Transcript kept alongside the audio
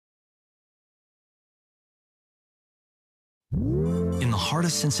In the heart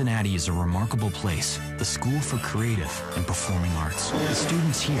of Cincinnati is a remarkable place, the School for Creative and Performing Arts. The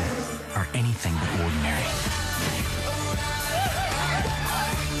students here are anything but ordinary.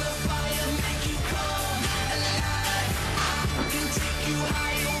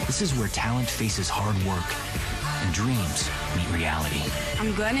 This is where talent faces hard work and dreams meet reality.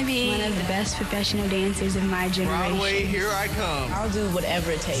 I'm gonna be one of the best professional dancers of my generation. Broadway, here I come. I'll do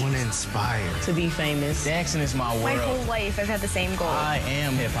whatever it takes. I want to inspire. To be famous. Dancing is my world. My whole life I've had the same goal. I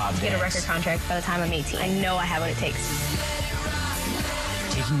am hip-hop dance. Get a record contract by the time I'm 18. I know I have what it takes.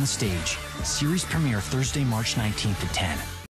 Taking the Stage. Series premiere Thursday, March 19th at 10.